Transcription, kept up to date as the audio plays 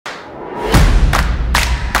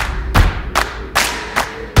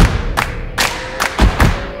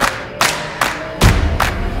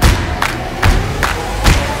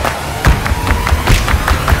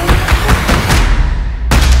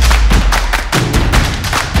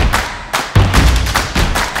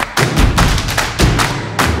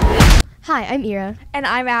Hi, I'm Ira. And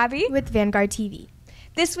I'm Abby. With Vanguard TV.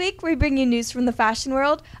 This week, we bring you news from the fashion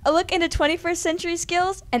world, a look into 21st century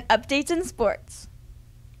skills, and updates in sports.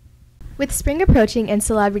 With spring approaching and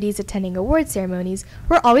celebrities attending award ceremonies,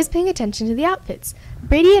 we're always paying attention to the outfits.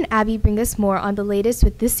 Brady and Abby bring us more on the latest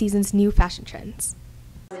with this season's new fashion trends.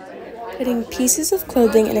 Putting pieces of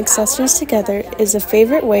clothing and accessories together is a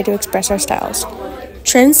favorite way to express our styles.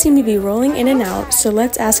 Trends seem to be rolling in and out, so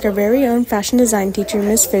let's ask our very own fashion design teacher,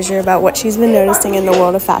 Miss Fisher, about what she's been noticing in the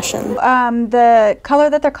world of fashion. The color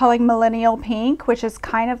that they're calling millennial pink, which is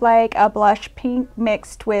kind of like a blush pink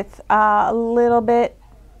mixed with a little bit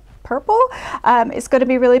purple, is going to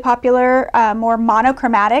be really popular. More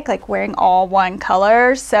monochromatic, like wearing all one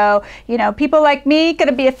color. So, people like me going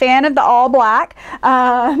to be a fan of the all black,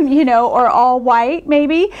 or all white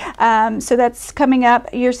maybe. So that's coming up.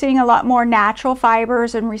 You're seeing a lot more natural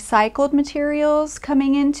fibers and recycled materials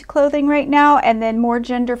coming into clothing right now, and then more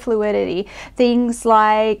gender fluidity. Things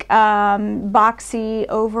like boxy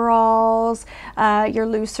overalls, your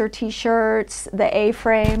looser t-shirts, the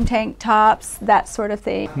A-frame tank tops, that sort of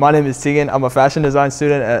thing. My name is Tegan. I'm a fashion design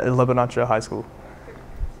student at Lebanon Trail High School.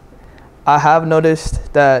 I have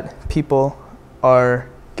noticed that people are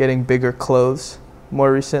getting bigger clothes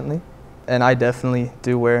more recently, and I definitely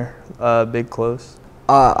do wear big clothes.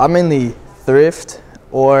 I mainly thrift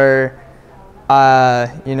or,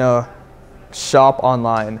 shop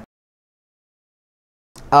online.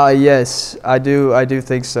 Yes, I do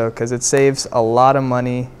think so, because it saves a lot of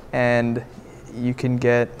money and you can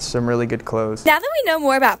get some really good clothes. Now that we know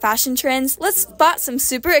more about fashion trends, let's spot some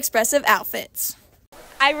super expressive outfits.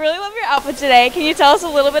 I really love your outfit today. Can you tell us a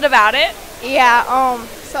little bit about it? Yeah,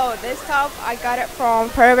 so this top, I got it from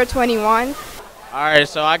Forever 21. All right,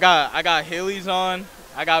 so I got Heelys on,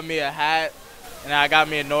 I got me a hat, and I got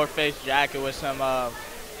me a North Face jacket with some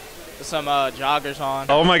joggers on.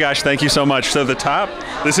 Oh my gosh, thank you so much. So the top,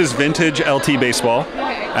 this is vintage LT baseball.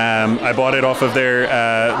 I bought it off of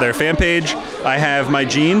their fan page. I have my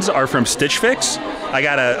jeans are from Stitch Fix. I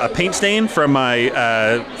got a paint stain from my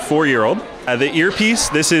 4-year-old. The earpiece,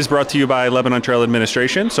 this is brought to you by Lebanon Trail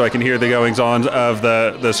Administration, so I can hear the goings-on of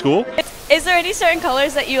the school. Is there any certain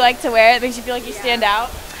colors that you like to wear that makes you feel like you stand out?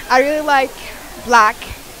 I really like black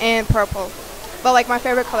and purple, but like my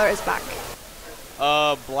favorite color is black.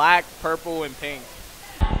 Black, purple, and pink.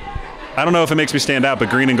 I don't know if it makes me stand out, but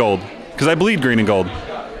green and gold, because I bleed green and gold.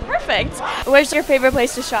 Perfect. Where's your favorite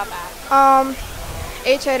place to shop at?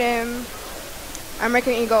 H&M,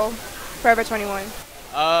 American Eagle, Forever 21.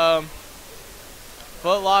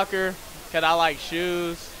 Foot Locker, because I like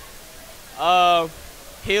shoes.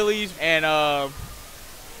 Heelys, and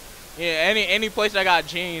any place I got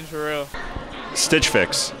jeans, for real. Stitch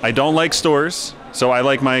Fix. I don't like stores, so I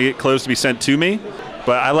like my clothes to be sent to me,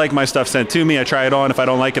 but I like my stuff sent to me. I try it on. If I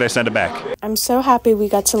don't like it, I send it back. I'm so happy we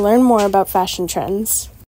got to learn more about fashion trends.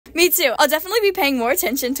 Me too. I'll definitely be paying more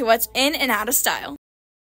attention to what's in and out of style.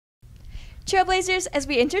 Trailblazers, as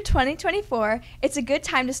we enter 2024, it's a good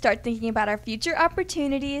time to start thinking about our future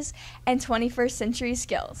opportunities and 21st century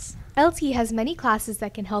skills. LT has many classes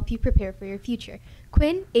that can help you prepare for your future.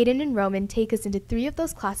 Quinn, Aiden, and Roman take us into 3 of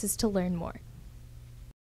those classes to learn more.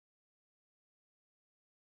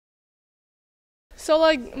 So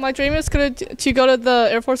my dream is to go to the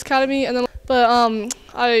Air Force Academy, but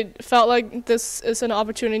I felt like this is an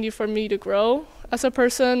opportunity for me to grow as a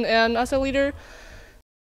person and as a leader.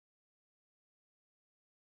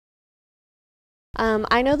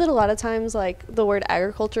 I know that a lot of times the word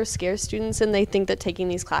agriculture scares students and they think that taking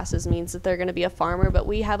these classes means that they're going to be a farmer, but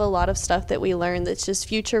we have a lot of stuff that we learn that's just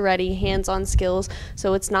future ready, hands-on skills.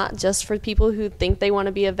 So it's not just for people who think they want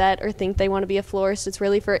to be a vet or think they want to be a florist. It's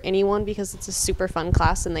really for anyone because it's a super fun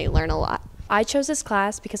class and they learn a lot. I chose this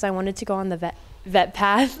class because I wanted to go on the vet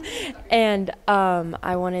path and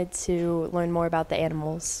I wanted to learn more about the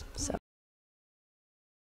animals.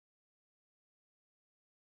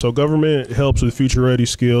 So government helps with future ready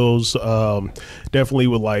skills, definitely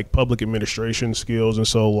with public administration skills, and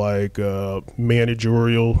so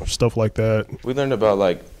managerial stuff like that. We learned about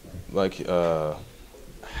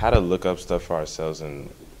how to look up stuff for ourselves and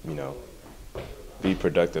be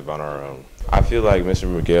productive on our own. I feel like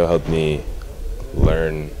Mr. McGill helped me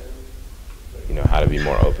learn how to be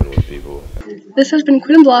more open with people. This has been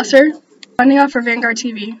Quinn Blosser, signing off for Vanguard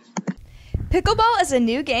TV. Pickleball is a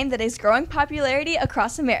new game that is growing popularity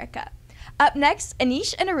across America. Up next,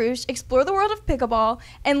 Anish and Arush explore the world of pickleball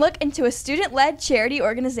and look into a student-led charity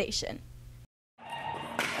organization.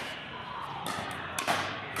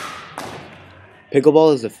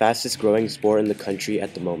 Pickleball is the fastest growing sport in the country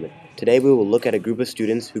at the moment. Today we will look at a group of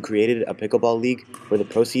students who created a pickleball league where the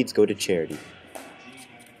proceeds go to charity.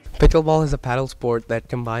 Pickleball is a paddle sport that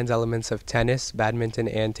combines elements of tennis, badminton,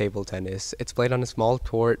 and table tennis. It's played on a small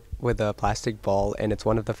court with a plastic ball, and it's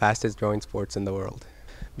one of the fastest growing sports in the world.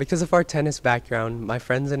 Because of our tennis background, my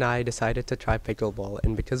friends and I decided to try pickleball,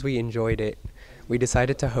 and because we enjoyed it, we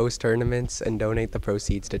decided to host tournaments and donate the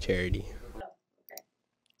proceeds to charity.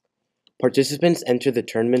 Participants enter the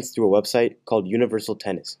tournaments through a website called Universal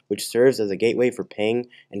Tennis, which serves as a gateway for paying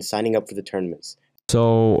and signing up for the tournaments.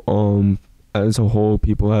 So, as a whole,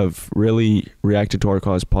 people have really reacted to our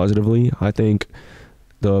cause positively. I think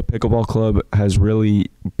the Pickleball Club has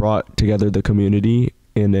really brought together the community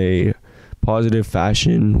in a positive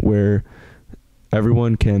fashion where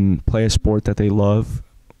everyone can play a sport that they love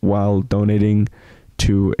while donating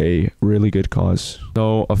to a really good cause.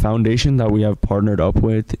 So a foundation that we have partnered up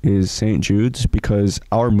with is St. Jude's, because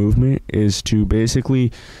our movement is to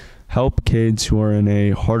basically help kids who are in a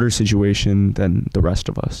harder situation than the rest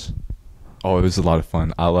of us. Oh, it was a lot of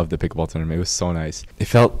fun. I loved the pickleball tournament. It was so nice. It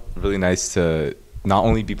felt really nice to not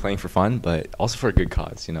only be playing for fun, but also for a good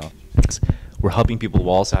cause, you know. We're helping people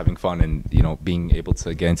while also having fun and, you know, being able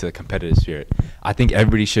to get into the competitive spirit. I think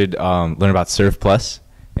everybody should learn about Serve Plus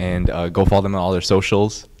and go follow them on all their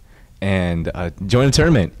socials and join a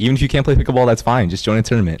tournament. Even if you can't play pickleball, that's fine. Just join a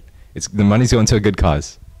tournament. The money's going to a good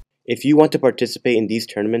cause. If you want to participate in these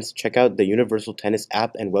tournaments, check out the Universal Tennis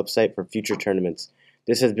app and website for future tournaments.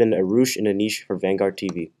 This has been Arush and Anish for Vanguard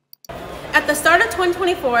TV. At the start of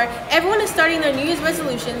 2024, everyone is starting their New Year's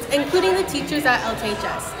resolutions, including the teachers at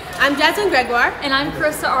LTHS. I'm Jasmine Gregoire. And I'm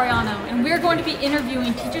Carissa Ariano, and we're going to be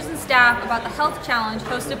interviewing teachers and staff about the health challenge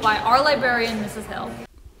hosted by our librarian, Mrs. Hill.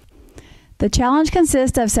 The challenge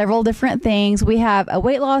consists of several different things. We have a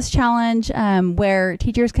weight loss challenge where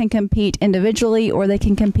teachers can compete individually or they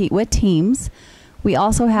can compete with teams. We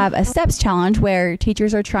also have a steps challenge where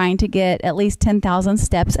teachers are trying to get at least 10,000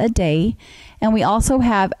 steps a day. And we also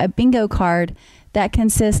have a bingo card that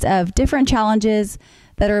consists of different challenges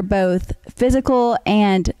that are both physical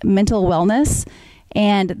and mental wellness.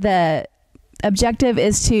 And the objective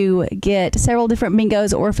is to get several different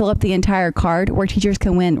bingos or fill up the entire card where teachers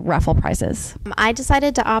can win raffle prizes. I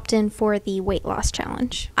decided to opt in for the weight loss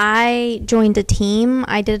challenge. I joined a team.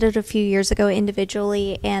 I did it a few years ago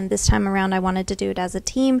individually, and this time around I wanted to do it as a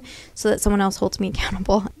team so that someone else holds me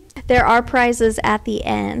accountable. There are prizes at the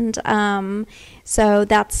end, so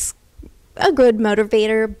that's a good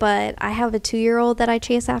motivator, but I have a 2-year-old that I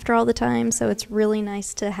chase after all the time, so it's really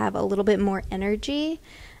nice to have a little bit more energy.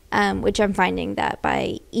 Which I'm finding that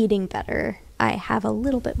by eating better, I have a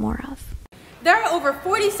little bit more of. There are over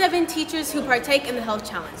 47 teachers who partake in the health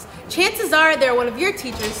challenge. Chances are they're one of your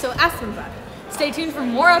teachers, so ask them about it. Stay tuned for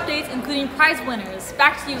more updates, including prize winners.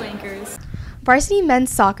 Back to you, anchors. Varsity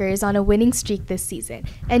men's soccer is on a winning streak this season,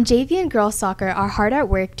 and JV and girls soccer are hard at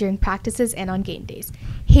work during practices and on game days.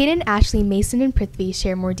 Hayden, Ashley, Mason, and Prithvi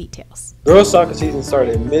share more details. Girls soccer season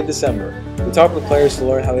started in mid-December. We talked with players to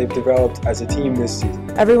learn how they've developed as a team this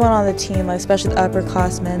season. Everyone on the team, especially the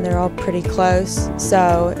upperclassmen, they're all pretty close,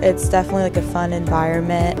 so it's definitely like a fun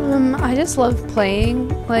environment. I just love playing.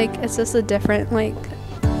 Like, it's just a different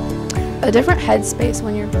headspace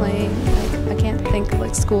when you're playing. Like, I can't think of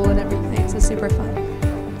like school and everything. It's just super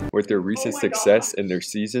fun. With their recent success in their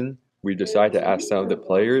season, we decided to ask some of the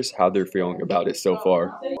players how they're feeling about it so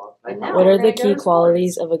far. What are the key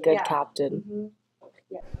qualities of a good captain?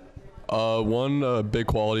 One big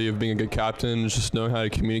quality of being a good captain is just knowing how to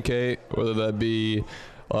communicate, whether that be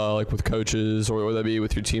like with coaches or whether that be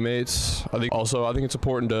with your teammates. I think it's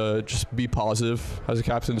important to just be positive. As a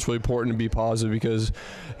captain, it's really important to be positive, because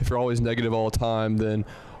if you're always negative all the time, then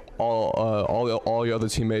all your other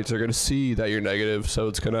teammates are going to see that you're negative, so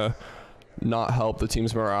it's going to not help the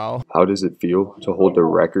team's morale. How does it feel to hold the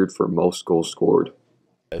record for most goals scored?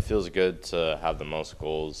 It feels good to have the most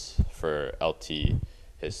goals for LT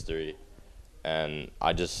history, and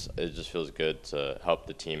it just feels good to help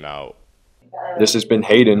the team out. This has been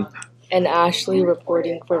Hayden and Ashley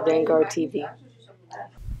reporting for Vanguard TV.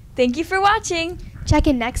 Thank you for watching. Check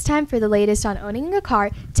in next time for the latest on owning a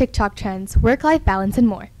car, TikTok trends, work-life balance, and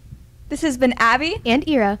more. This has been Abby and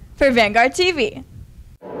Ira for Vanguard TV.